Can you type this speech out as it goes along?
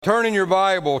Turn in your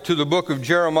Bible to the book of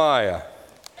Jeremiah.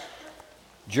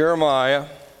 Jeremiah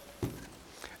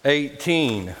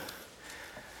 18.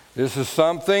 This is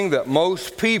something that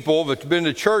most people that's been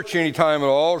to church any time at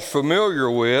all is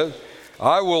familiar with.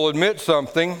 I will admit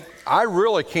something. I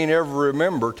really can't ever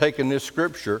remember taking this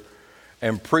scripture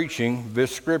and preaching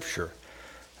this scripture.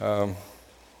 I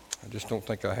just don't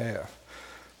think I have.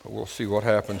 But we'll see what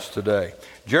happens today.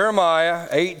 Jeremiah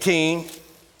 18.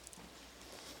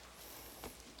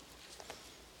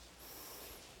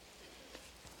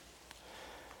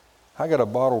 I got a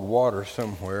bottled water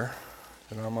somewhere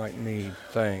that I might need.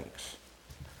 Thanks.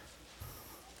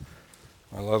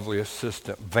 My lovely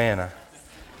assistant, Vanna.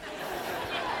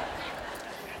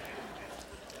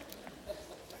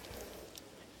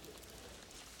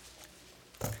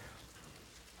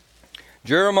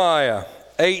 Jeremiah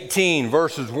 18,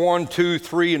 verses 1, 2,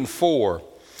 3, and 4.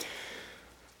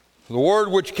 The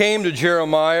word which came to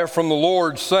Jeremiah from the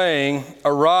Lord, saying,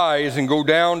 Arise and go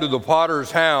down to the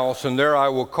potter's house, and there I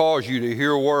will cause you to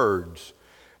hear words,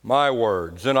 my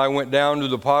words. Then I went down to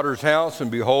the potter's house, and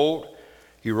behold,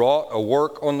 he wrought a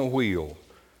work on the wheel.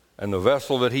 And the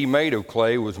vessel that he made of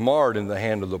clay was marred in the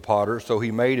hand of the potter, so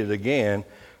he made it again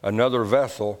another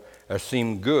vessel, as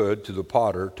seemed good to the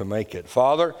potter to make it.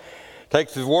 Father, take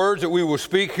the words that we will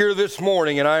speak here this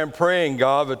morning, and I am praying,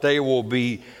 God, that they will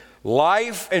be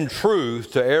life and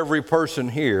truth to every person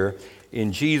here.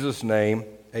 In Jesus' name,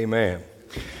 amen.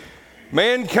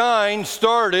 Mankind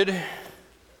started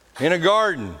in a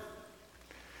garden.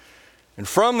 And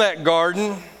from that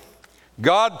garden,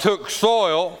 God took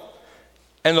soil,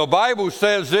 and the Bible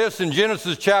says this in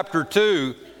Genesis chapter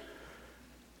 2,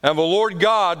 and the Lord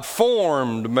God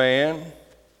formed man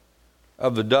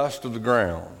of the dust of the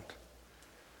ground.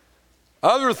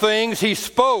 Other things he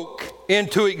spoke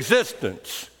into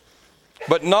existence,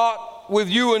 but not with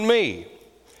you and me.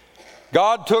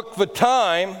 God took the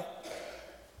time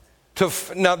to,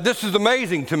 now this is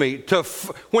amazing to me,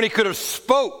 when he could have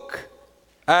spoke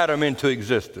Adam into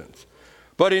existence.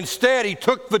 But instead he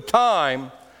took the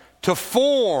time to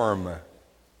form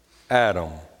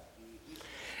Adam.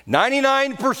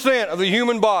 99% of the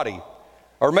human body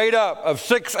are made up of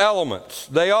 6 elements.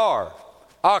 They are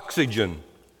oxygen,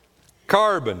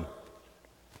 carbon,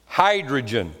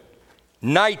 hydrogen,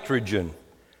 nitrogen,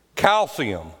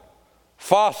 calcium,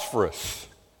 phosphorus.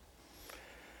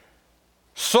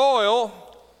 Soil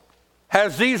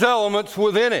has these elements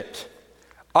within it: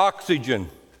 oxygen,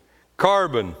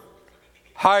 carbon,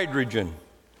 hydrogen,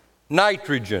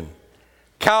 nitrogen,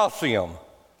 calcium,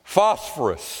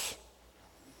 phosphorus.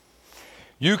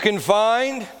 You can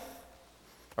find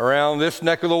around this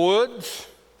neck of the woods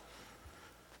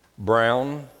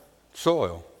brown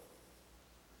soil.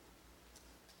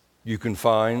 You can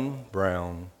find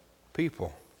brown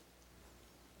people.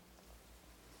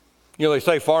 You know, they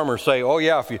say, farmers say, oh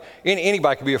yeah,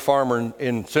 anybody can be a farmer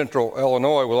in central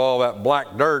Illinois with all that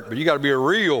black dirt, but you got to be a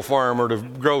real farmer to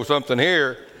grow something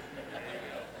here.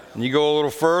 And you go a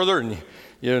little further, and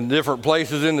in different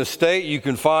places in the state, you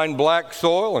can find black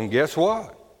soil, and guess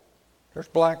what? There's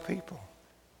black people.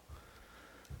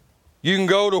 You can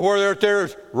go to where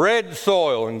there's red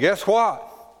soil, and guess what?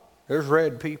 There's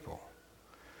red people.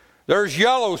 There's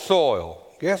yellow soil.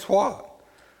 Guess what?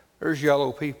 There's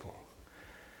yellow people.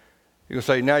 You're going to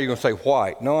say, now you're going to say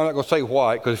white. No, I'm not going to say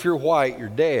white, because if you're white, you're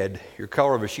dead. You're the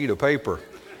color of a sheet of paper.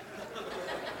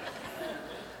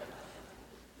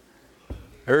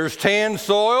 There's tan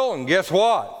soil, and guess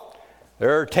what?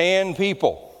 There are tan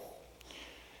people.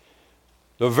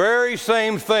 The very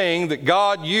same thing that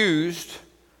God used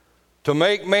to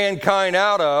make mankind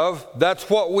out of, that's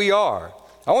what we are.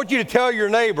 I want you to tell your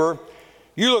neighbor,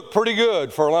 you look pretty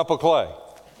good for a lump of clay.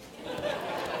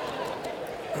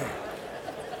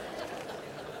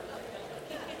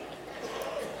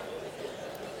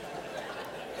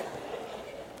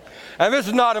 And this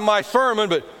is not in my sermon,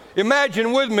 but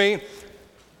imagine with me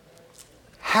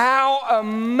how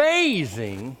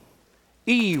amazing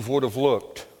Eve would have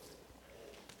looked.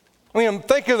 I mean,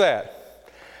 think of that.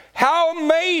 How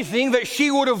amazing that she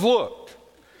would have looked.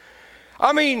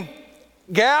 I mean,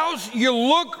 gals, you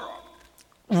look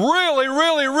really,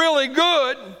 really, really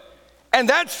good, and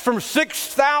that's from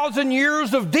 6,000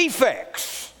 years of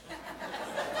defects.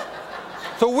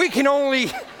 So we can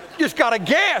only just got to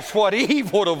guess what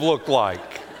Eve would have looked like.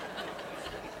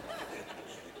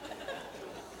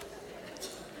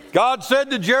 God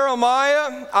said to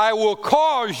Jeremiah, I will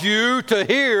cause you to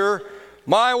hear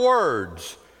my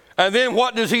words. And then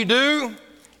what does he do?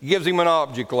 He gives him an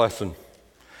object lesson.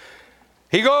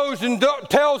 He goes and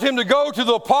tells him to go to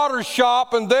the potter's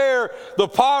shop, and there the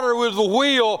potter with the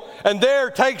wheel, and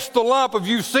there takes the lump, if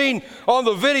you've seen on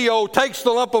the video, takes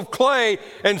the lump of clay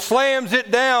and slams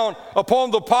it down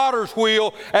upon the potter's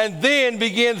wheel, and then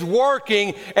begins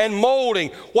working and molding.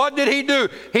 What did he do?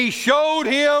 He showed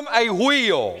him a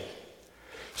wheel.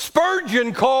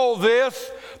 Spurgeon called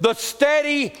this the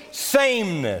steady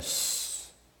sameness.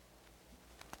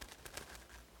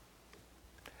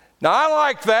 Now, I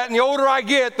like that, and the older I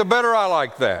get, the better I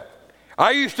like that.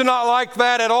 I used to not like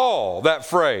that at all, that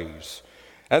phrase,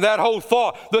 and that whole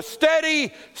thought. The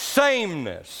steady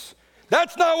sameness.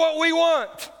 That's not what we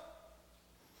want.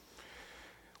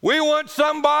 We want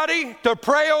somebody to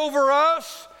pray over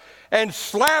us and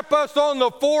slap us on the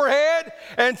forehead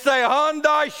and say,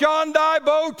 Hyundai, Shandai,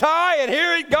 bow tie, and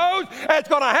here it goes, and it's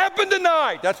going to happen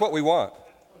tonight. That's what we want.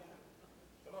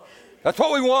 That's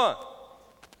what we want.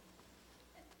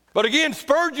 But again,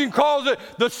 Spurgeon calls it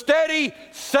the steady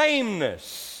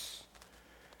sameness.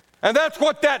 And that's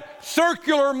what that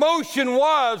circular motion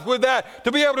was with that,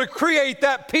 to be able to create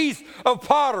that piece of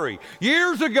pottery.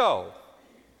 Years ago,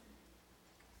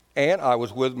 and I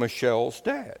was with Michelle's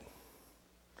dad.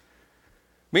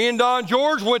 Me and Don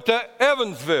George went to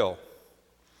Evansville.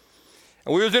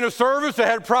 And we was in a service that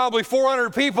had probably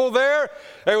 400 people there.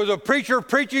 There was a preacher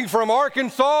preaching from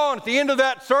Arkansas, and at the end of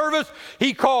that service,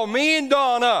 he called me and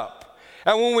Don up.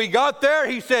 And when we got there,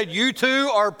 he said, "You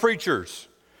two are preachers."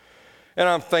 And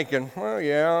I'm thinking, well,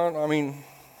 yeah, I mean,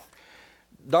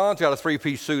 Don's got a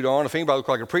three-piece suit on. If anybody looked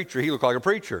like a preacher, he looked like a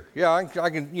preacher. Yeah, I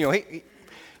can, you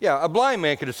know, a blind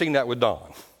man could have seen that with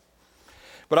Don.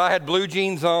 But I had blue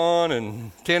jeans on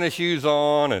and tennis shoes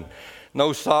on and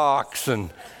no socks,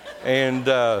 and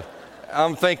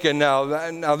I'm thinking,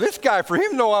 now this guy, for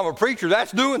him to know I'm a preacher,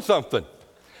 that's doing something.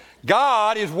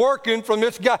 God is working from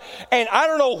this guy. And I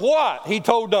don't know what he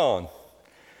told Don.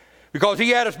 Because he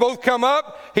had us both come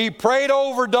up, he prayed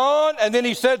over Don, and then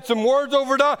he said some words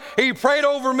over Don. He prayed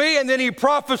over me, and then he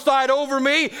prophesied over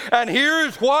me. And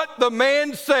here's what the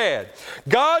man said.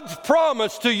 God's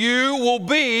promise to you will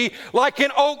be like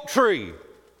an oak tree.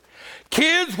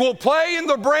 Kids will play in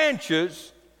the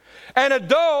branches, and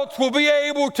adults will be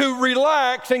able to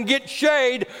relax and get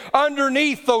shade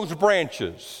underneath those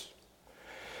branches.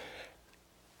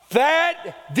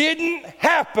 That didn't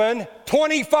happen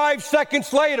 25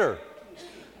 seconds later.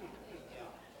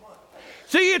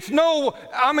 See, you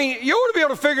ought to be able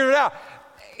to figure it out.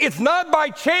 It's not by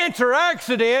chance or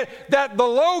accident that the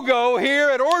logo here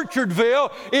at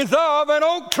Orchardville is of an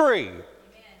oak tree.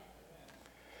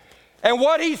 And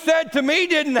what he said to me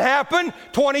didn't happen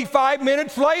 25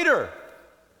 minutes later.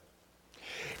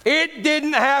 It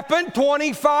didn't happen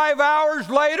 25 hours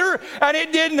later, and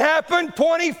it didn't happen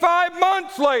 25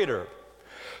 months later.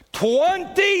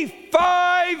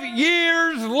 25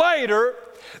 years later,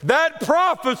 that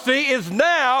prophecy is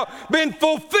now been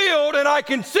fulfilled, and I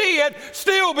can see it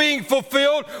still being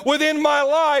fulfilled within my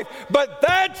life, but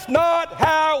that's not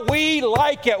how we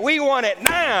like it. We want it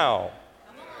now.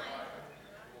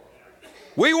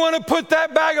 We want to put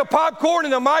that bag of popcorn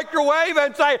in the microwave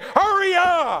and say, hurry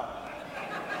up.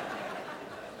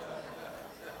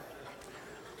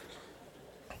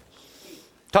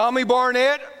 Tommy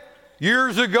Barnett,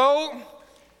 years ago,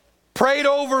 prayed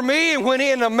over me and went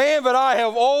in. A man that I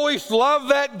have always loved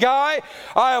that guy.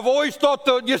 I have always thought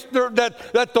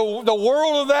the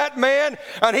world of that man.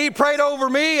 And he prayed over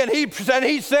me, and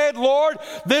he said, Lord,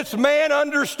 this man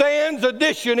understands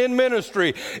addition in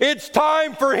ministry. It's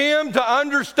time for him to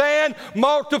understand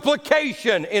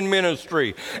multiplication in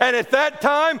ministry. And at that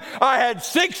time, I had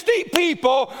 60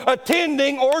 people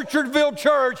attending Orchardville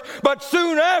Church. But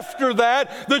soon after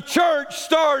that, the church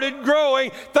started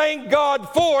growing. Thank God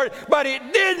for it. But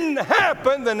it didn't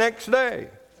happen the next day.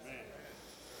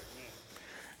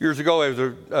 Years ago, there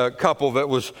was a couple that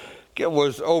was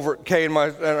over at Kay in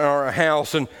our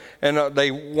house, and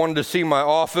they wanted to see my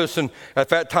office. And at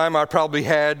that time, I probably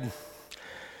had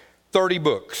 30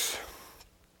 books.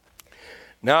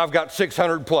 Now I've got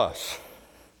 600 plus.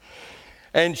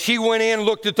 And she went in,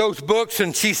 looked at those books,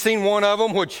 and she's seen one of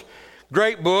them, which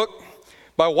great book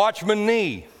by Watchman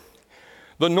Nee.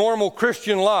 The Normal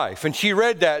Christian Life. And she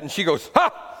read that and she goes,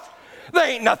 there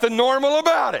ain't nothing normal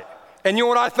about it. And you know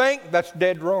what I think? That's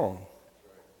dead wrong.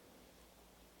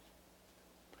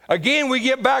 Again, we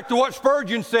get back to what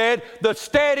Spurgeon said, the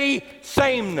steady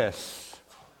sameness.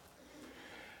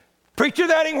 Preacher,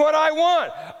 that ain't what I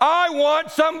want. I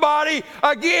want somebody,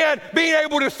 again, being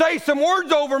able to say some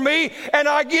words over me, and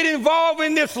I get involved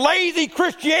in this lazy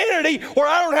Christianity where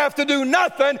I don't have to do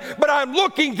nothing, but I'm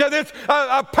looking to this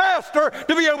a pastor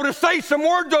to be able to say some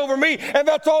words over me, and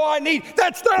that's all I need.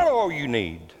 That's not all you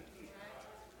need.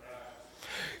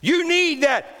 You need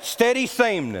that steady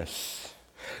sameness.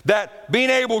 That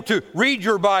being able to read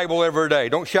your Bible every day.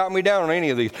 Don't shout me down on any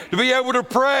of these. To be able to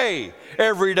pray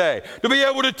every day. To be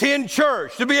able to attend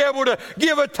church. To be able to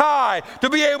give a tithe. To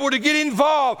be able to get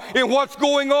involved in what's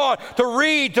going on. To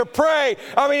read, to pray.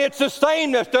 I mean, it's the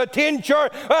sameness. To attend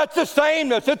church. It's the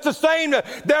sameness. It's the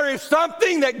sameness. There is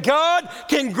something that God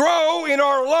can grow in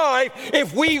our life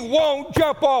if we won't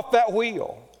jump off that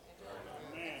wheel.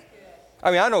 I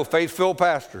mean, I know faith-filled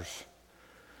pastors.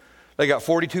 They got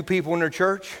 42 people in their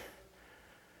church,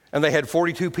 and they had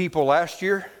 42 people last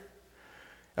year,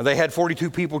 and they had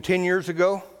 42 people 10 years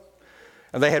ago,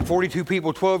 and they had 42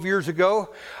 people 12 years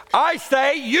ago. I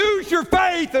say, use your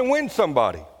faith and win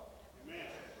somebody. Amen.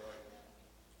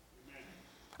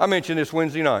 I mentioned this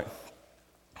Wednesday night.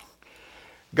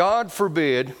 God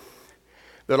forbid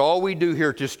that all we do here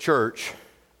at this church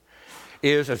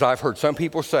is, as I've heard some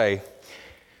people say,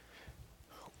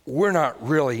 we're not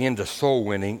really into soul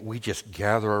winning. We just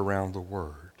gather around the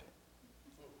Word.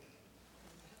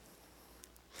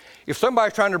 If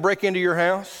somebody's trying to break into your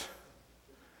house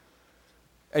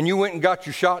and you went and got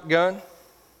your shotgun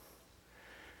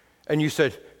and you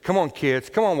said, come on kids,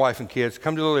 come on wife and kids,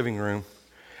 come to the living room,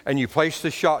 and you place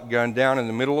the shotgun down in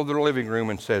the middle of the living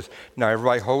room and says, now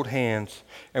everybody hold hands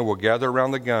and we'll gather around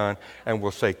the gun and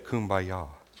we'll say kumbaya.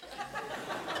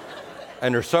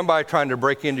 And there's somebody trying to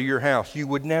break into your house, you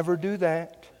would never do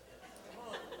that.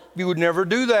 You would never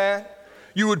do that.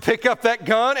 You would pick up that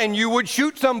gun and you would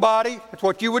shoot somebody. That's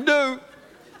what you would do.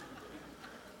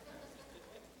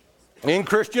 In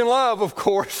Christian love, of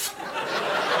course.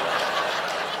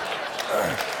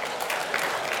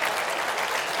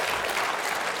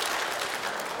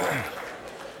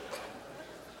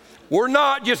 We're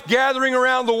not just gathering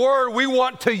around the Word. We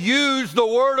want to use the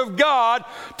Word of God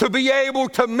to be able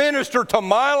to minister to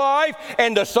my life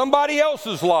and to somebody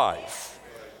else's life.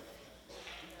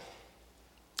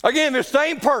 Again, the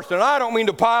same person, and I don't mean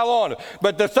to pile on,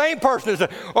 but the same person is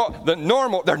the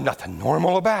normal. There's nothing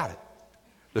normal about it.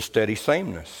 The steady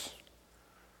sameness.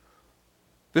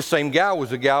 This same gal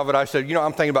was a gal that I said, you know,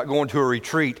 I'm thinking about going to a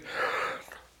retreat.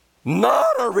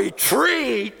 Not a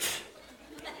retreat.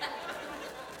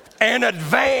 An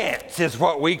advance is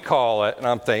what we call it. And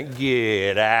I'm thinking,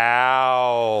 get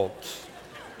out.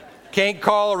 Can't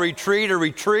call a retreat a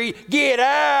retreat. Get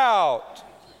out.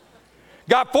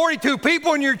 Got 42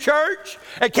 people in your church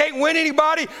and can't win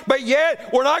anybody, but yet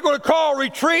we're not going to call a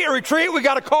retreat a retreat. We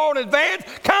got to call an advance.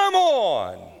 Come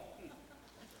on.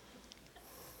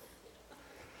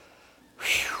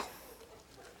 Whew.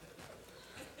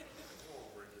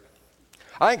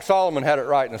 I think Solomon had it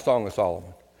right in the Song of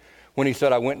Solomon when he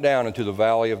said, I went down into the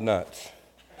valley of nuts.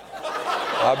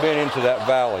 I've been into that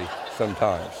valley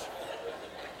sometimes.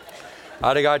 I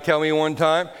had a guy tell me one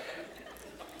time,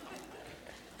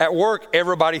 at work,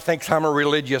 everybody thinks I'm a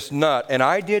religious nut. And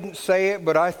I didn't say it,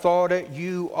 but I thought it,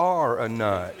 you are a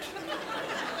nut.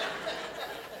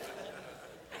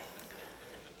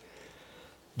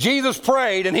 Jesus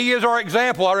prayed, and He is our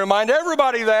example. I remind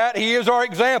everybody that He is our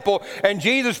example. And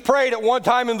Jesus prayed at one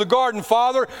time in the garden,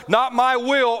 Father, not my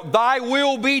will, thy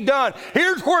will be done.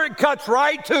 Here's where it cuts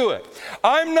right to it.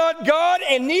 I'm not God,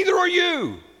 and neither are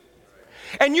you.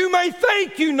 And you may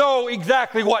think you know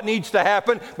exactly what needs to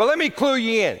happen, but let me clue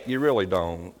you in. You really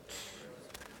don't.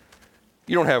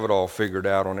 You don't have it all figured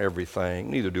out on everything.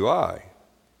 Neither do I.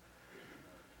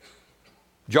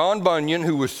 John Bunyan,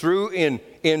 who was thrown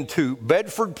into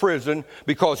Bedford prison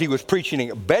because he was preaching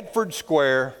at Bedford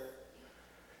Square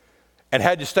and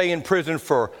had to stay in prison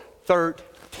for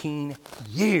 13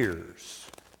 years.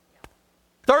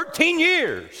 13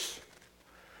 years.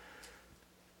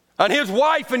 And his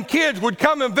wife and kids would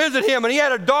come and visit him, and he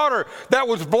had a daughter that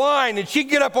was blind, and she'd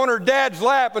get up on her dad's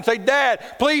lap and say,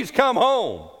 Dad, please come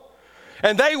home.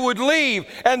 And they would leave,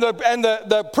 and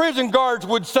the prison guards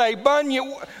would say,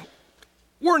 Bunyan,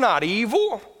 we're not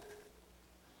evil.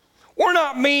 We're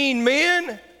not mean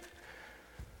men.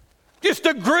 Just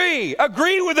agree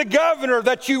with the governor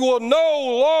that you will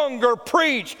no longer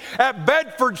preach at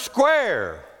Bedford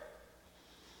Square.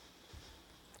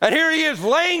 And here he is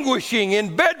languishing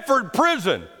in Bedford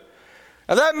prison.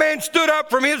 And that man stood up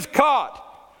from his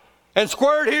cot and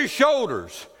squared his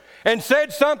shoulders and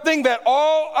said something that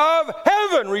all of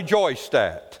heaven rejoiced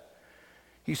at.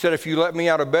 He said, if you let me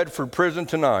out of Bedford prison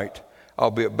tonight, I'll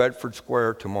be at Bedford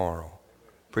Square tomorrow.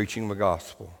 preaching the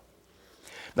gospel.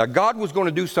 Now, God was going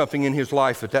to do something in his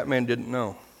life that man didn't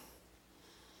know.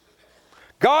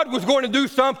 God was going to do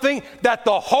something that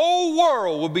the whole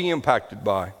world would be impacted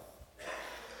by.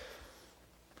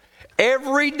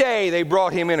 Every day they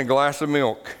brought him in a glass of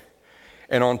milk,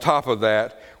 and on top of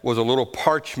that was a little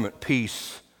parchment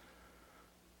piece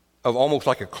of almost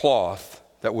like a cloth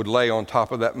that would lay on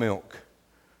top of that milk.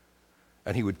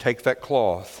 And he would take that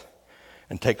cloth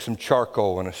and take some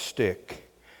charcoal and a stick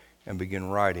and begin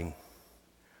writing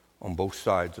on both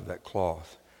sides of that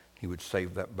cloth. He would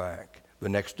save that back. The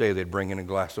next day they'd bring in a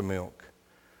glass of milk.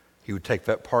 He would take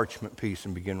that parchment piece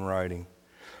and begin writing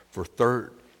for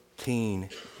 13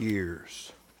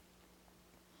 years.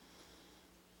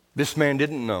 This man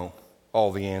didn't know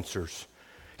all the answers.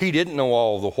 He didn't know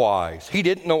all the whys. He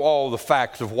didn't know all the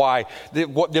facts of why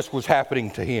what this was happening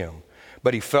to him.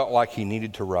 But he felt like he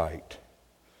needed to write.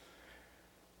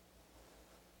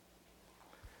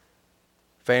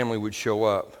 Family would show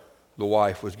up. The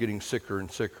wife was getting sicker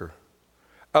and sicker.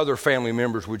 Other family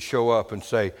members would show up and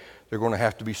say, they're going to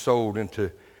have to be sold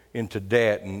into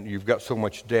debt, and you've got so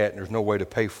much debt, and there's no way to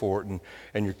pay for it,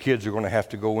 and your kids are going to have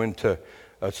to go into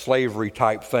a slavery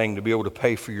type thing to be able to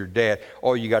pay for your debt.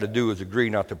 All you got to do is agree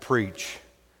not to preach.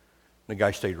 And the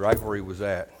guy stayed right where he was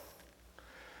at.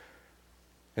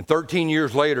 And 13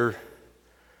 years later,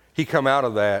 he come out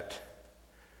of that,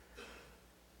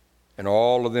 and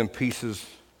all of them pieces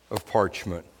of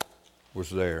parchment was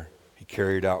there. He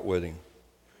carried out with him.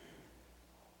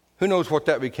 Who knows what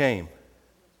that became?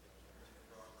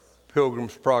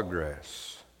 Pilgrim's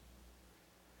Progress.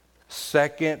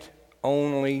 Second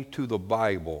only to the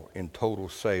Bible in total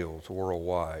sales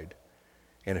worldwide.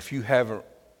 And if you haven't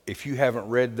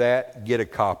read that, get a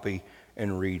copy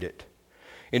and read it.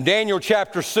 In Daniel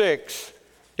chapter 6,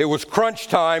 it was crunch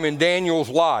time in Daniel's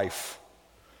life.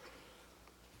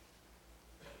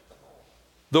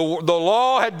 The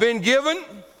law had been given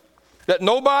that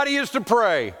nobody is to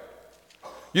pray.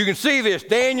 You can see this,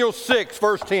 Daniel 6,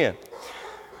 verse 10.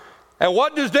 And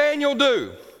what does Daniel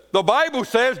do? The Bible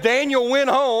says Daniel went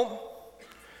home,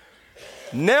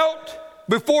 knelt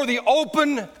before the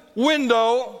open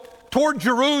window toward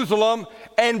Jerusalem,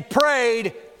 and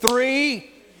prayed 3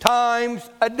 times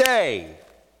a day.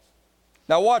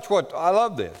 Now watch what, I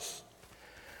love this.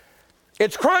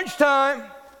 It's crunch time.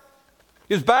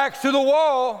 His back's to the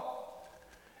wall.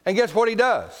 And guess what he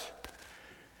does?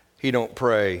 He don't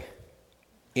pray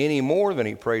any more than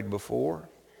he prayed before.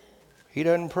 He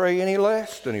doesn't pray any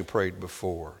less than he prayed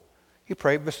before. He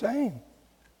prayed the same.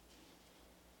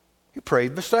 He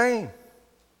prayed the same.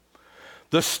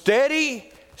 The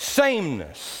steady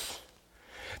sameness.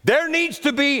 There needs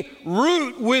to be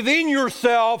root within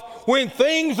yourself when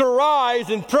things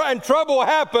arise and trouble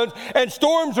happens and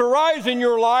storms arise in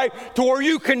your life to where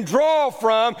you can draw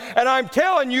from. And I'm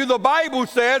telling you, the Bible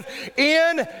says,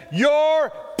 in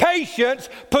your patience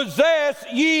possess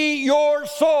ye your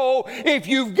soul. If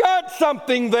you've got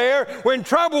something there, when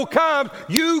trouble comes,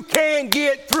 you can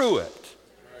get through it.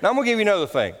 Now I'm going to give you another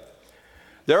thing.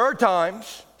 There are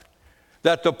times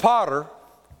that the potter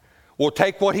will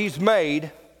take what he's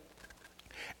made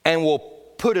and will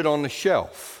put it on the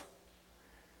shelf.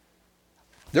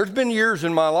 There's been years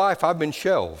in my life I've been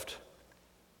shelved.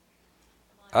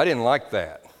 I didn't like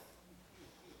that.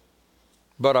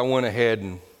 But I went ahead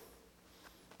and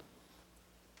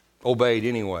obeyed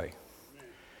anyway.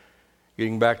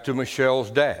 Getting back to Michelle's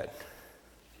dad.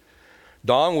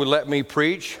 Don would let me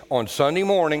preach on Sunday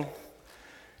morning.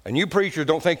 And you preachers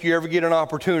don't think you ever get an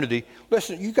opportunity.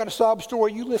 Listen, you got a sob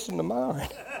story, you listen to mine.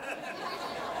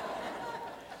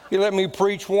 He let me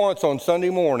preach once on Sunday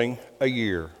morning a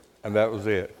year, and that was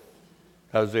it.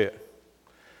 That was it.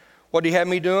 What did he have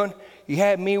me doing? He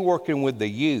had me working with the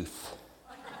youth.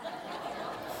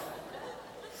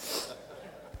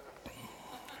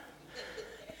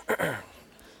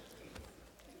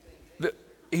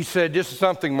 He said, this is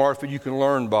something, Martha, you can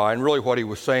learn by. And really what he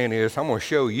was saying is, I'm going to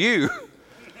show you.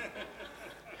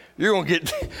 You're going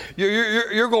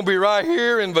to be right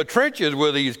here in the trenches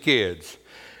with these kids.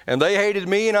 And they hated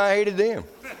me and I hated them.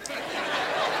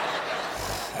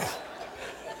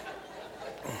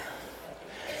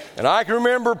 And I can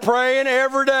remember praying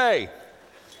every day.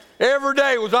 Every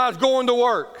day was I was going to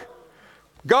work.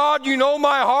 God, you know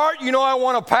my heart. You know I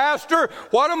want a pastor.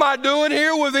 What am I doing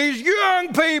here with these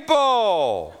young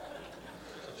people?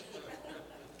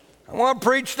 I want to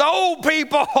preach to old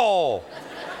people.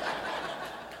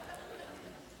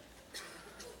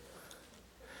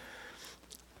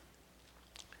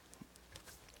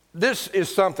 This is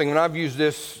something, and I've used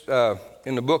this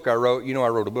in the book I wrote. You know I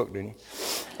wrote a book, didn't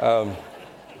you?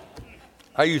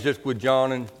 I use this with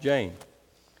John and Jane.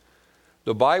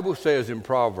 The Bible says in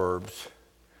Proverbs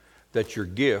that your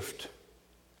gift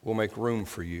will make room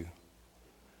for you.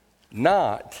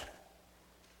 Not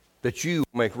that you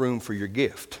make room for your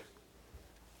gift.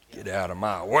 Get out of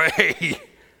my way.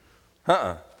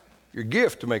 Your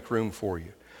gift to make room for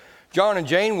you. John and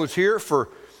Jane was here for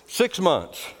 6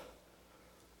 months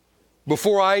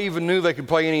before I even knew they could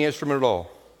play any instrument at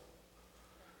all.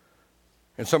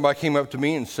 And somebody came up to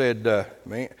me and said,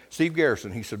 man, Steve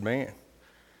Garrison, he said, man,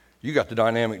 you got the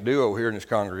dynamic duo here in this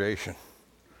congregation.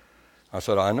 I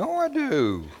said, I know I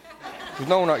do. He said,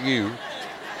 no, not you.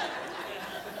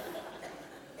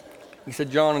 He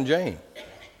said, John and Jane.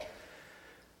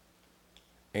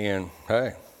 And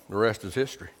hey, the rest is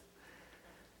history.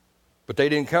 But they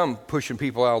didn't come pushing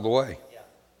people out of the way.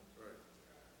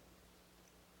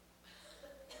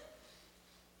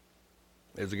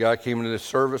 As a guy came into this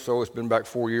service, it's been back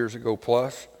 4 years ago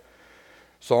plus.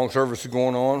 Song service is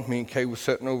going on. Me and Kay was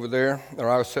sitting over there, or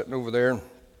I was sitting over there. And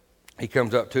he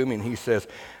comes up to me and he says,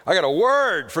 I got a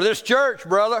word for this church,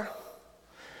 brother.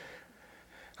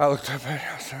 I looked up at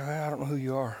him. I said, I don't know who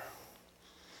you are.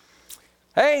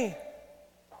 Hey,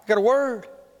 I got a word.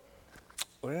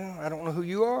 Well, I don't know who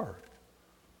you are.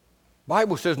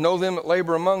 Bible says, know them that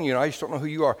labor among you, and I just don't know who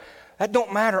you are. That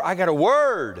don't matter. I got a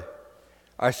word.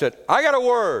 I said, I got a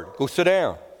word. Go sit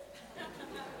down.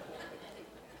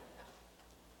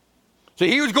 See,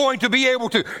 he was going to be able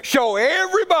to show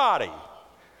everybody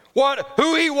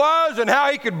who he was and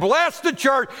how he could bless the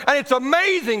church. And it's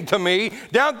amazing to me,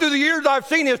 down through the years I've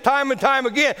seen this time and time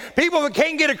again, people that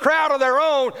can't get a crowd of their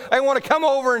own, they want to come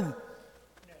over and,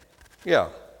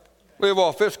 live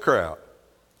off this crowd.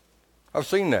 I've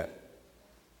seen that.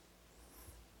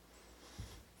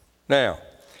 Now,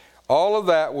 all of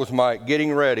that was my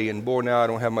getting ready, and boy, now I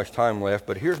don't have much time left,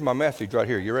 but here's my message right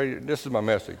here. You ready? This is my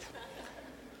message.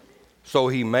 So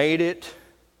he made it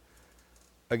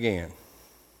again.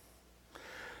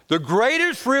 The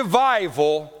greatest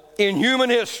revival in human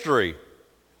history.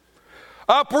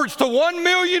 Upwards to 1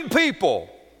 million people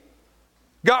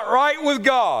got right with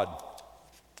God.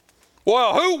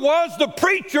 Well, who was the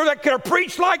preacher that could have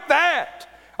preached like that?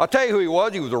 I'll tell you who he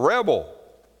was. He was a rebel.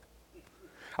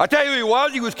 I'll tell you who he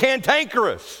was. He was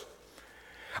cantankerous.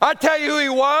 I'll tell you who he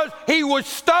was. He was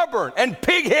stubborn and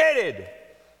pig-headed.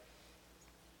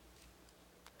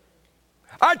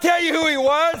 I tell you who he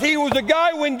was. He was a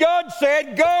guy when God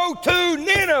said, go to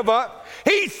Nineveh.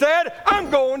 He said,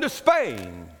 I'm going to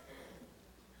Spain.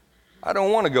 I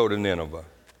don't want to go to Nineveh.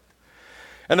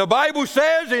 And the Bible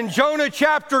says in Jonah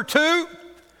chapter 2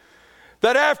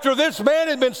 that after this man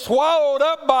had been swallowed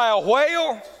up by a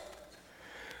whale,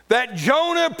 that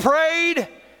Jonah prayed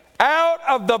out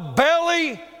of the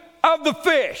belly of the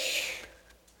fish.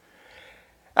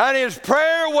 And his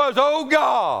prayer was, oh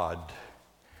God,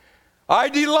 I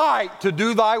delight to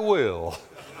do thy will.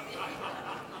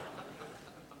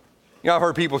 You know, I've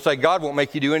heard people say, God won't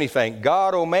make you do anything.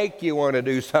 God will make you want to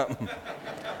do something.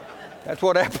 That's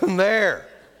what happened there.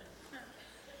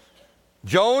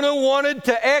 Jonah wanted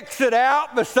to exit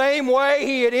out the same way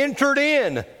he had entered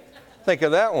in. Think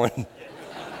of that one.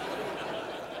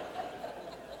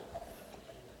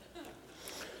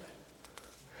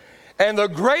 And the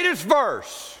greatest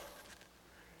verse,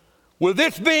 with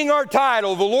this being our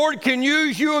title, the Lord can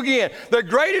use you again. The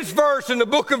greatest verse in the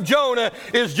book of Jonah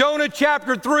is Jonah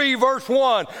chapter 3, verse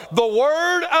 1. The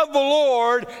word of the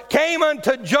Lord came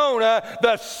unto Jonah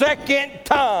the second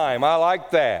time. I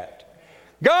like that.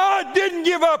 God didn't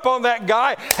give up on that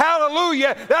guy.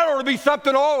 Hallelujah. That ought to be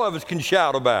something all of us can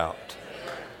shout about.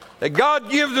 That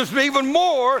God gives us even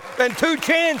more than 2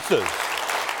 chances.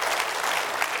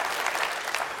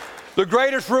 The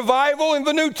greatest revival in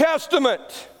the New Testament.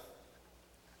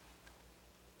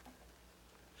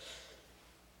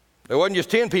 There wasn't just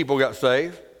 10 people got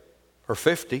saved, or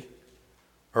 50,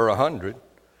 or 100.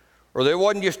 Or there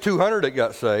wasn't just 200 that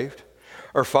got saved,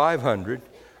 or 500,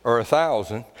 or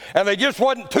 1,000. And there just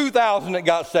wasn't 2,000 that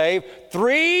got saved.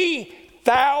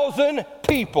 3,000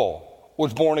 people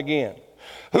was born again.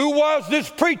 Who was this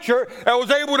preacher that was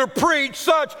able to preach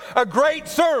such a great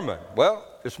sermon? Well,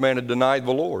 this man had denied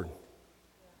the Lord.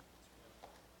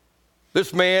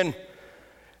 This man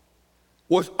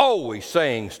was always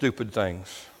saying stupid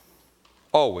things.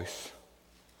 Always.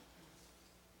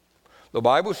 The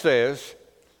Bible says,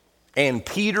 and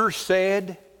Peter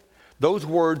said, those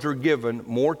words are given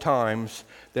more times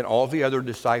than all the other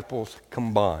disciples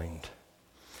combined.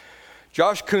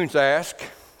 Josh Kuntz asked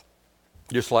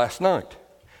just last night,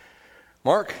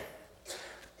 Mark,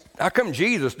 how come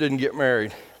Jesus didn't get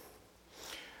married?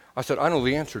 I said, I know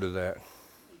the answer to that.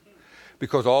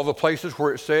 Because all the places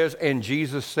where it says, and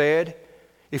Jesus said,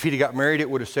 If he'd have got married, it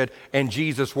would have said, and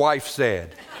Jesus' wife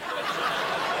said.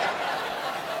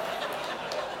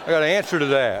 I got an answer to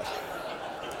that.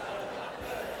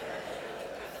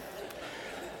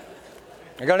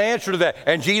 I got an answer to that.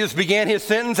 And Jesus began his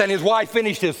sentence and his wife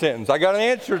finished his sentence. I got an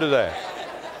answer to that.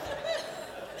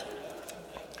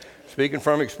 Speaking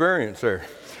from experience there.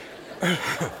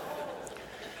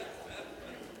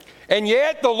 And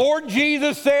yet the Lord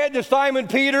Jesus said to Simon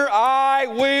Peter, I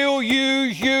will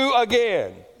use you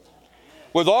again.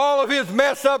 With all of his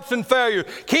mess ups and failures.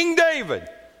 King David,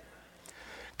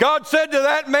 God said to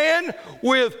that man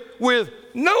with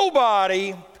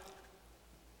nobody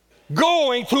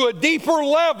going to a deeper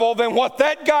level than what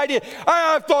that guy did.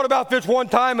 I've thought about this one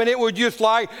time, and it was just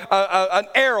like an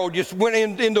arrow just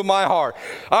went into my heart.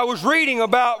 I was reading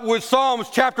about with Psalms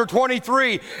chapter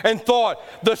 23 and thought,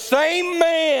 the same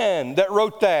man that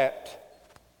wrote that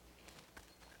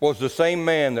was the same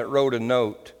man that wrote a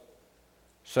note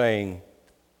saying,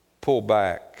 pull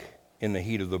back in the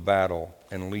heat of the battle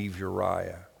and leave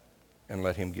Uriah and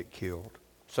let him get killed.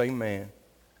 Same man.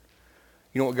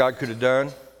 You know what God could have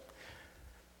done?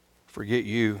 Forget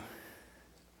you.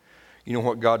 You know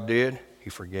what God did? He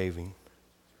forgave him.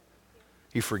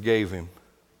 He forgave him.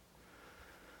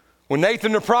 When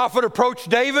Nathan the prophet approached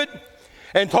David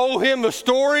and told him the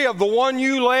story of the one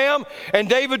ewe lamb, and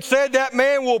David said, that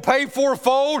man will pay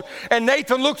fourfold, and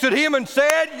Nathan looks at him and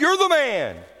said, you're the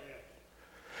man.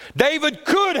 David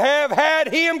could have had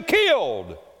him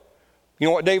killed. You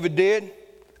know what David did?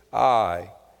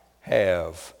 I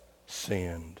have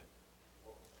sinned.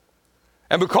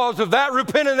 And because of that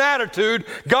repentant attitude,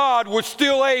 God was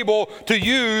still able to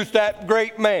use that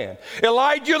great man.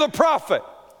 Elijah the prophet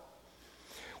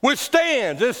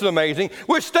withstands, this is amazing,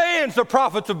 withstands the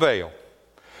prophets of Baal.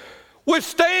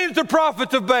 Withstands the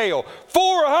prophets of Baal.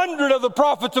 400 of the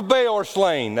prophets of Baal are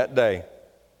slain that day.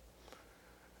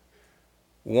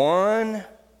 One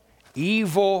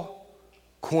evil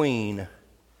queen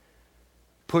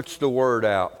puts the word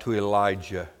out to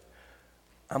Elijah,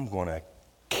 I'm going to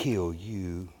kill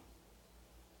you.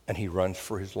 And he runs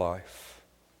for his life.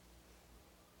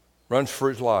 Runs for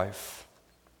his life.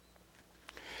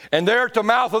 And there at the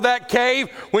mouth of that cave,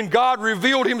 when God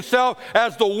revealed himself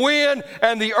as the wind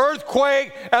and the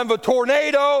earthquake and the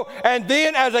tornado, and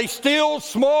then as a still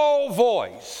small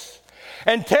voice,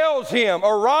 and tells him,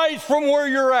 arise from where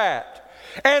you're at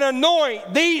and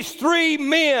anoint these 3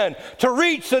 men to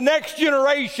reach the next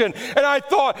generation. And I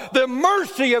thought, the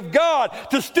mercy of God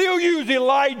to still use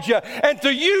Elijah and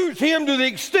to use him to the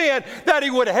extent that he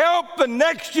would help the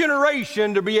next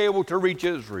generation to be able to reach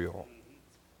Israel.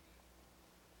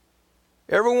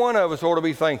 Every one of us ought to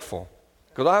be thankful,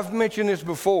 because I've mentioned this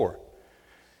before.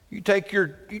 You take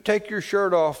your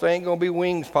shirt off, there ain't going to be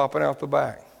wings popping out the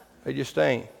back. They just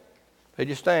ain't. They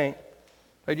just ain't.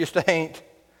 They just ain't.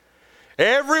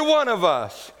 Every one of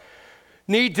us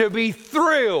need to be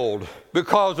thrilled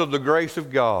because of the grace of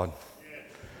God.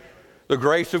 The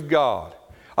grace of God.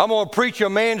 I'm going to preach a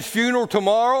man's funeral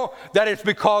tomorrow that it's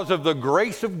because of the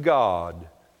grace of God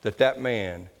that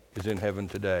man is in heaven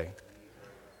today.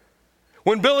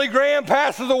 When Billy Graham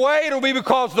passes away, it'll be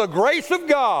because of the grace of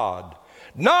God,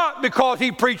 not because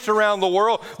he preached around the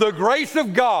world, the grace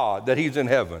of God that he's in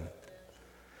heaven.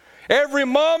 Every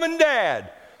mom and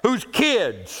dad whose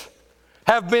kids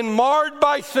have been marred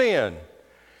by sin,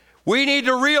 we need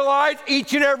to realize,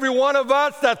 each and every one of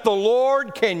us, that the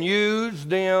Lord can use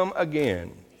them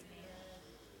again.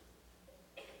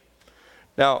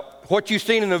 Now, what you've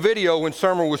seen in the video when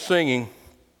Summer was singing,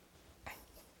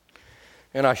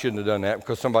 and I shouldn't have done that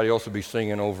because somebody else would be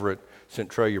singing over at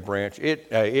Centralia Branch.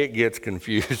 It gets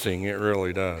confusing. It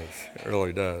really does. It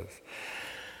really does.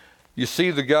 You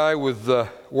see the guy with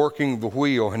working the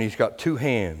wheel, and he's got 2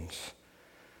 hands.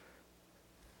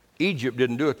 Egypt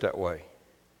didn't do it that way.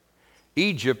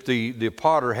 Egypt, the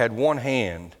potter had 1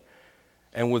 hand,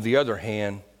 and with the other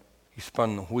hand, he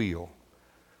spun the wheel.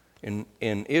 In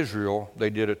Israel, they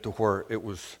did it to where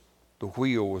the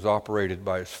wheel was operated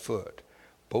by his foot.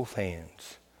 Both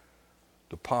hands.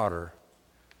 The potter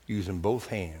using both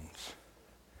hands.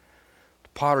 The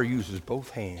potter uses both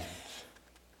hands.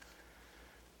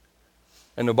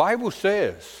 And the Bible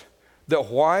says that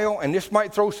while, and this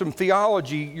might throw some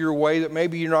theology your way that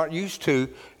maybe you're not used to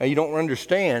and you don't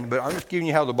understand, but I'm just giving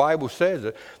you how the Bible says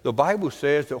it. The Bible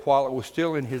says that while it was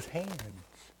still in his hands,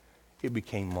 it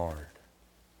became marred.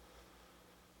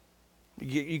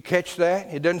 You catch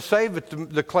that? It doesn't say that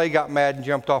the clay got mad and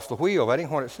jumped off the wheel. That ain't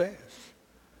what it says.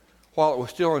 While it was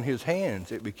still in his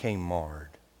hands, it became marred.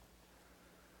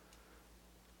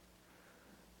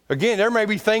 Again, there may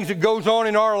be things that goes on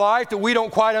in our life that we don't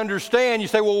quite understand. You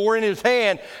say, well, we're in his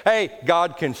hand. Hey,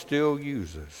 God can still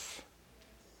use us.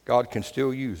 God can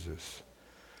still use us.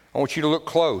 I want you to look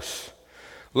close.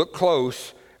 Look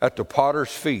close at the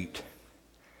potter's feet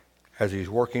as he's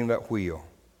working that wheel.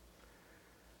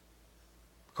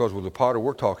 Because with the potter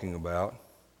we're talking about,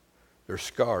 there's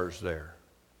scars there.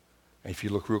 And if you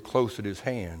look real close at his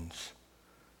hands,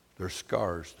 there's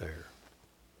scars there.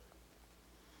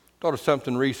 Thought of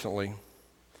something recently.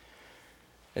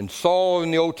 And Saul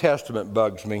in the Old Testament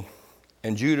bugs me,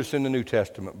 and Judas in the New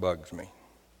Testament bugs me.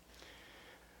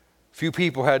 Few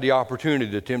people had the opportunity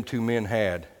that them two men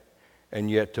had, and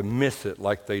yet to miss it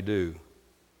like they do.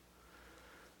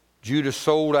 Judas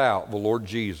sold out the Lord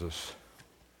Jesus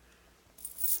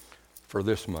for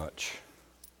this much,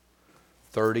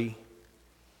 30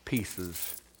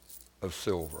 pieces of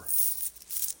silver.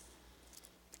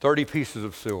 30 pieces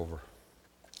of silver.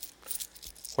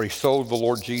 What he sold the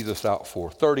Lord Jesus out for,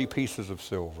 30 pieces of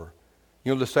silver.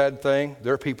 You know the sad thing?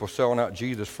 There are people selling out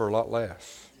Jesus for a lot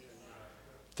less.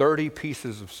 30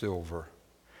 pieces of silver.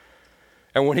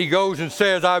 And when he goes and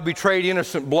says, I betrayed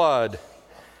innocent blood,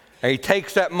 and he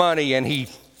takes that money and he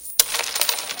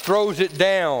throws it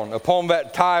down upon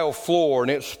that tile floor, and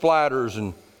it splatters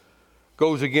and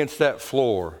goes against that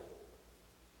floor.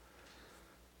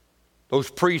 Those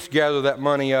priests gather that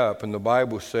money up, and the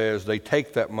Bible says they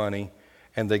take that money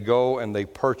and they go and they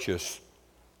purchase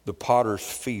the potter's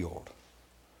field.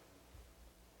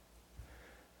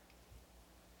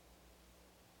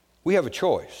 We have a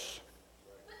choice.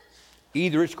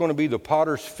 Either it's going to be the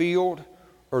potter's field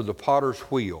or the potter's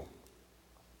wheel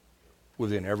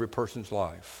within every person's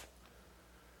life.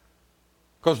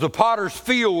 Because the potter's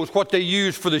field was what they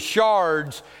used for the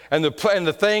shards and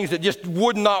the things that just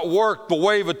would not work the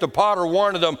way that the potter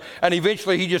wanted them, and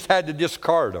eventually he just had to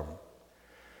discard them.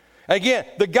 Again,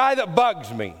 the guy that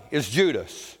bugs me is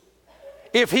Judas.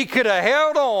 If he could have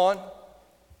held on,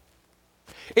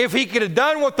 if he could have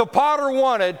done what the potter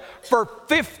wanted for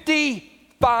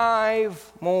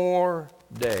 55 more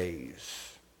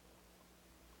days.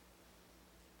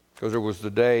 Because there was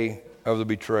the day of the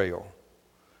betrayal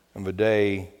and the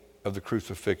day of the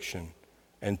crucifixion.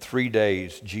 And 3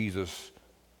 days Jesus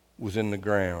was in the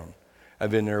ground.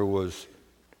 And then there was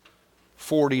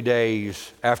 40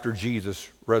 days after Jesus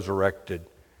resurrected.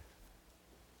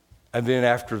 And then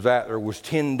after that, there was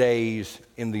 10 days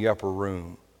in the upper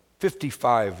room.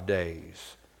 55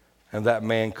 days. And that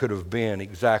man could have been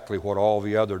exactly what all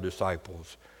the other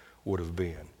disciples would have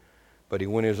been. But he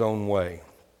went his own way.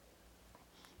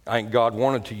 I think God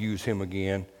wanted to use him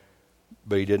again,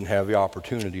 but he didn't have the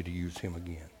opportunity to use him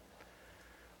again.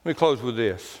 Let me close with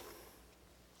this.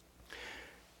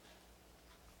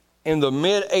 In the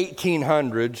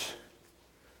mid-1800s,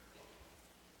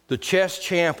 the chess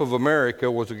champ of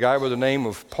America was a guy by the name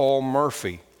of Paul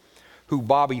Murphy, who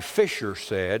Bobby Fischer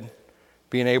said,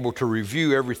 being able to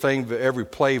review every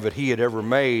play that he had ever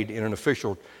made in an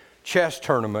official chess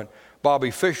tournament, Bobby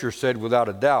Fischer said, without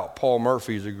a doubt, Paul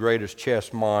Murphy is the greatest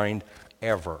chess mind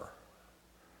ever.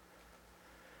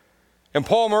 And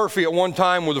Paul Murphy at one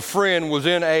time with a friend was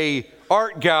in an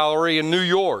art gallery in New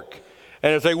York.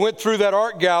 And as they went through that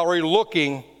art gallery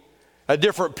looking at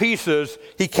different pieces,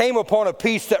 he came upon a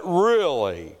piece that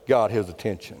really got his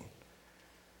attention.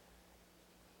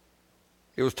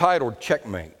 It was titled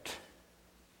Checkmate.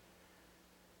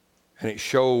 And it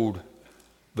showed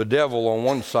the devil on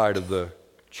one side of the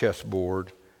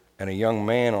chessboard and a young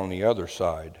man on the other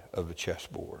side of the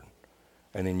chessboard.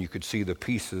 And then you could see the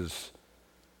pieces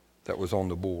that was on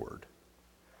the board.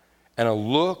 And a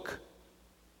look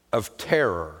of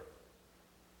terror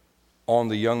on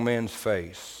the young man's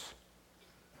face.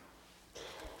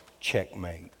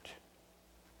 Checkmate.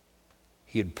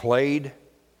 He had played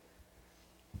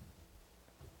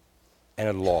and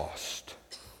had lost.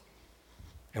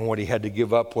 And what he had to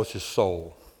give up was his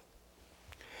soul.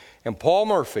 And Paul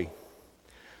Murphy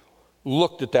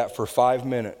looked at that for 5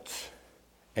 minutes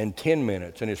and 10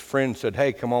 minutes. And his friend said,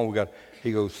 hey, come on,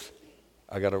 he goes,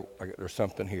 there's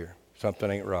something here. Something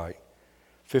ain't right.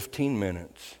 15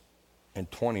 minutes and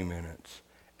 20 minutes.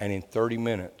 And in 30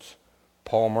 minutes,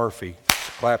 Paul Murphy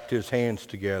clapped his hands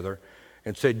together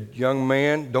and said, young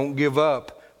man, don't give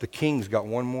up. The king's got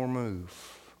one more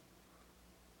move.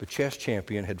 The chess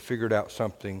champion had figured out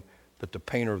something that the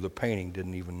painter of the painting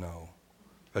didn't even know,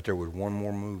 that there was one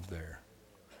more move there.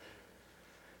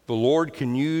 The Lord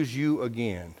can use you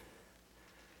again,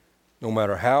 no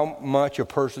matter how much a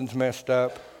person's messed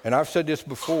up. And I've said this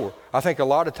before. I think a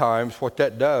lot of times what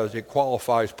that does, it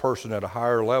qualifies a person at a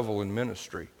higher level in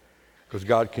ministry, because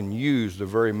God can use the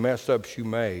very mess ups you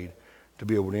made to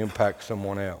be able to impact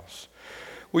someone else.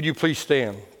 Would you please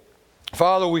stand?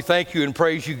 Father, we thank you and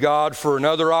praise you, God, for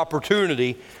another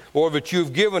opportunity, Lord, that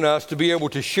you've given us to be able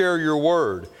to share your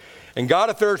word. And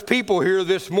God, if there's people here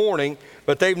this morning,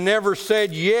 but they've never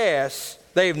said yes,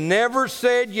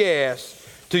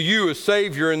 to you as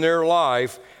Savior in their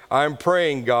life, I'm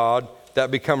praying, God,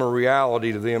 that become a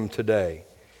reality to them today.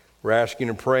 We're asking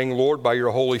and praying, Lord, by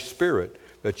your Holy Spirit,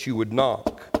 that you would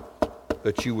knock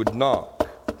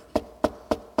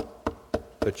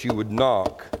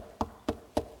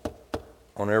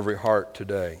on every heart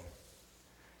today.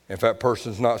 If that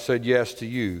person's not said yes to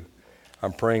you,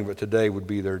 I'm praying that today would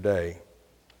be their day.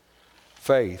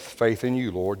 Faith in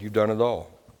you, Lord. You've done it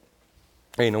all.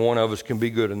 Ain't one of us can be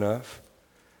good enough.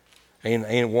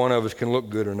 Ain't one of us can look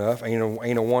good enough.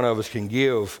 Ain't one of us can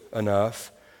give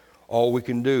enough. All we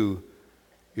can do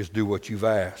is do what you've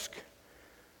asked,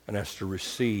 and that's to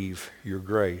receive your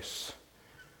grace.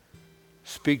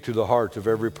 Speak to the hearts of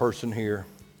every person here.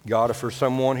 God, if there's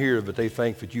someone here that they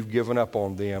think that you've given up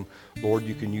on them, Lord,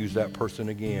 you can use that person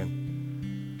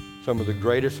again. Some of the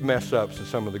greatest mess-ups and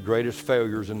some of the greatest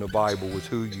failures in the Bible was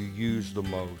who you used the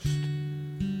most.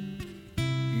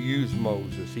 You used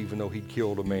Moses even though he'd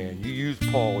killed a man. You used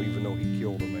Paul even though he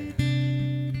killed a man.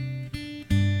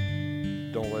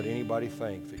 Don't let anybody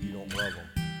think that you don't love them.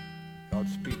 God,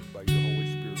 speak by your Holy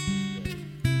Spirit this day.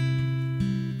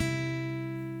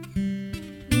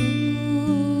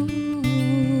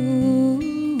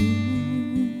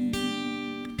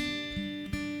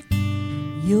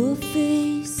 Your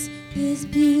face is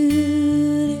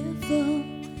beautiful,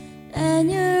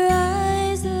 and your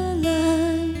eyes are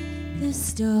like the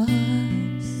stars.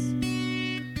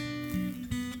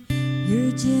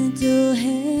 Your gentle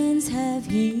hands have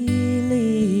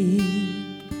healing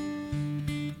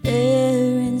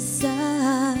there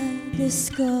inside the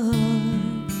scars.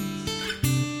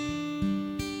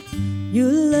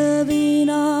 Your loving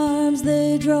arms,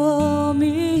 they draw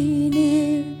me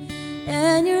near,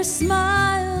 and your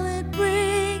smile, it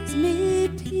brings me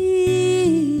peace.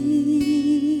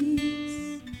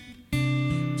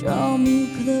 Draw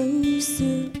me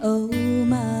closer, oh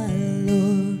my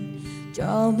Lord.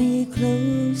 Draw me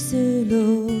closer,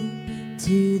 Lord,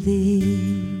 to thee.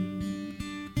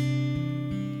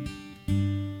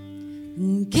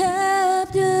 And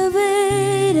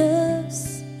captivate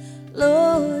us,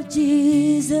 Lord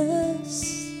Jesus.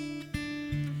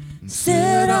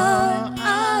 Set our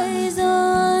eyes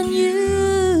on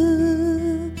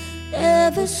you.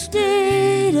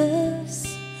 Devastate us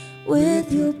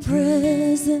with your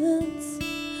presence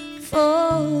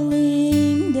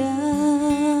falling down.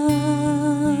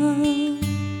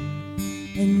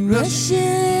 And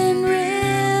rushing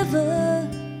river,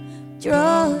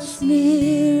 draw us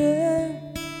nearer.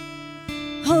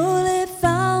 Holy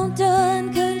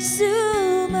fountain,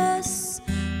 consume us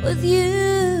with you.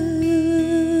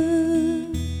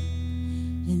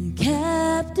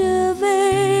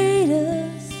 Captivate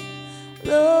us,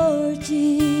 Lord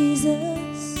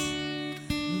Jesus,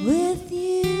 with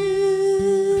you.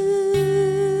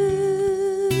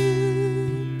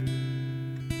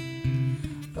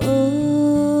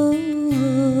 Oh,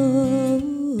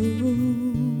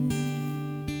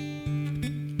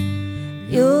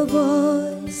 your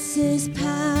voice is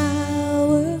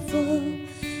powerful,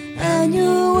 and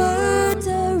your words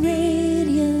are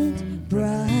radiant,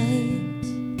 bright.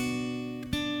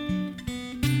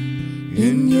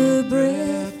 In your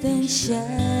breath and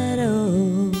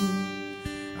shadow,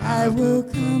 I will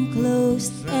come close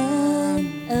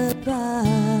and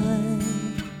abide.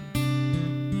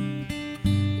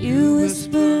 You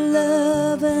whisper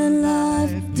love and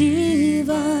life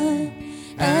divine,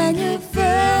 and your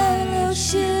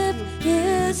fellowship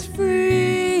is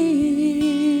free.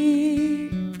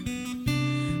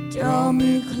 Draw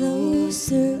me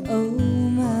closer, oh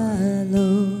my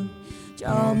Lord.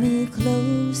 Draw me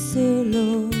closer,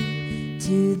 Lord,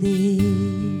 to thee.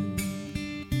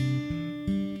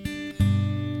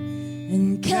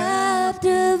 And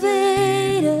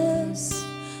captivate us,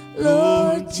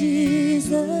 Lord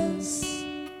Jesus.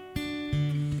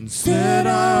 And set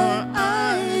our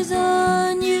eyes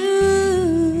on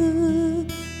you.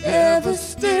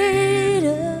 Devastate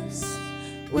us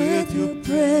with your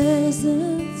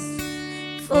presence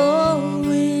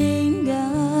falling down.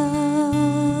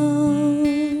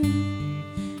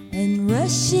 And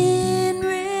rushing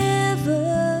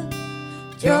river,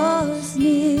 draw us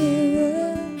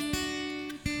nearer.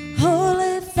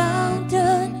 Holy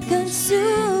fountain,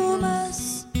 consume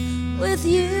us with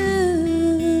you.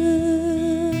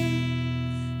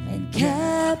 And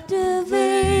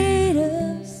captivate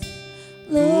us,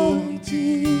 Lord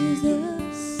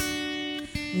Jesus,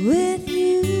 with you.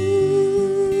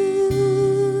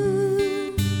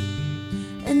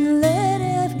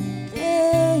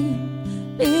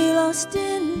 lost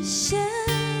in the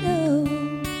shadow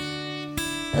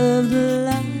of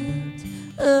the light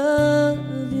of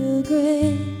your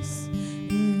grace.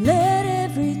 Let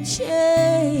every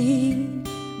chain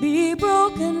be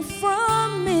broken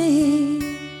from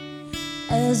me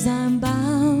as I'm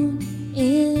bound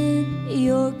in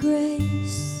your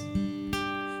grace.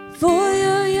 For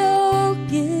your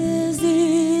yoke is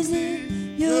easy,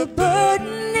 your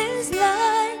burden is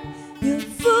light, you're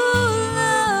full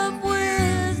of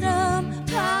wisdom,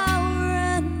 power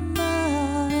and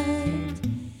might,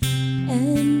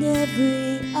 and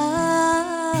every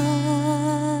eye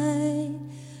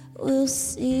will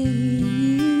see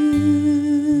you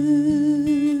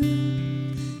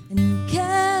and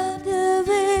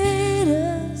captivate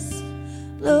us,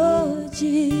 Lord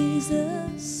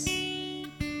Jesus.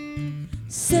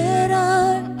 Set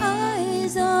our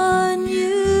eyes on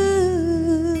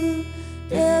you,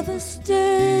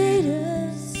 devastate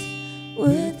us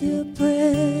with your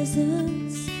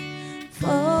presence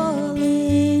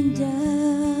falling down.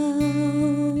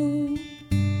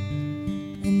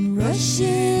 And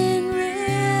rushing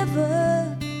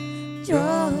river,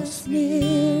 draw us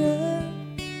nearer.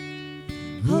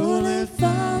 Holy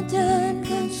fountain,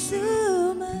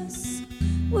 consume us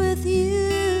with you.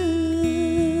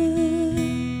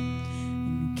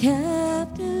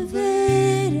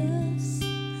 Captivate us,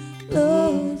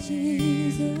 Lord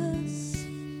Jesus,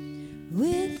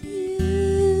 with you.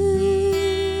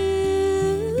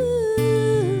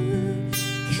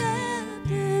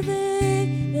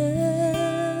 Captivate us.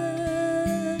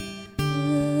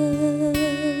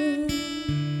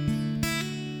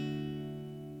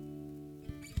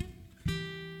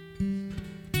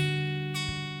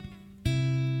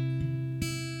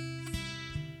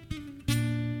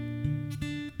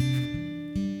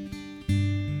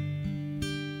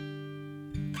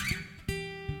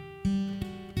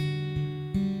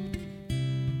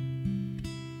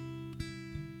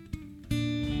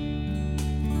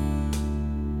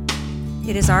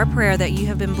 It is our prayer that you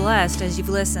have been blessed as you've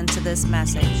listened to this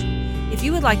message. If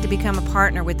you would like to become a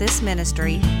partner with this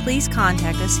ministry, please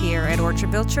contact us here at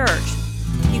Orchardville Church.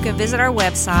 You can visit our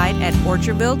website at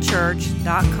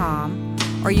orchardvillechurch.com,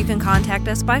 or you can contact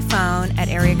us by phone at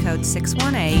area code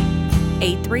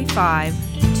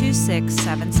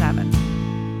 618-835-2677.